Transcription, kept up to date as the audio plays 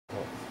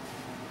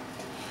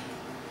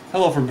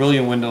Hello from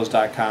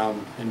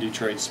BrilliantWindows.com and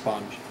Detroit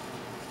Sponge.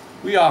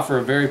 We offer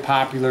a very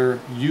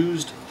popular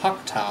used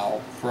Huck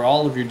towel for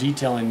all of your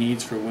detailing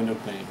needs for window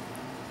cleaning.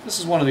 This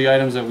is one of the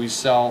items that we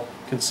sell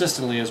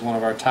consistently as one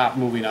of our top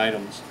moving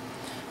items.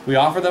 We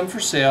offer them for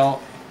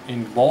sale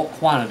in bulk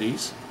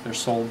quantities. They're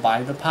sold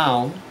by the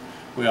pound.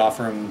 We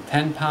offer them in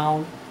 10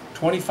 pound,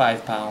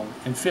 25 pound,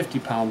 and 50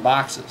 pound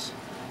boxes.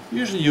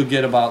 Usually you'll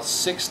get about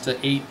 6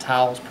 to 8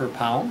 towels per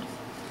pound.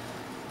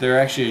 They're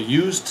actually a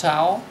used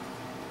towel.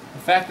 The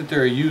fact that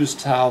they're a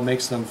used towel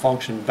makes them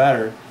function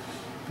better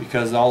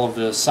because all of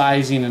the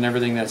sizing and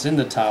everything that's in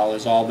the towel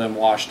has all been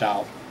washed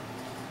out.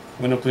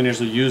 Window cleaners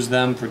will use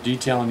them for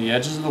detailing the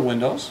edges of the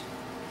windows.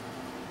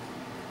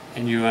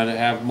 And you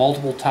have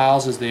multiple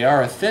towels, as they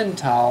are a thin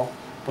towel,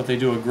 but they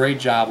do a great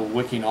job of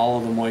wicking all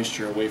of the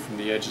moisture away from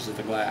the edges of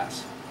the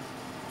glass.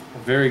 A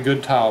very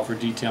good towel for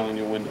detailing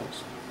your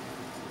windows.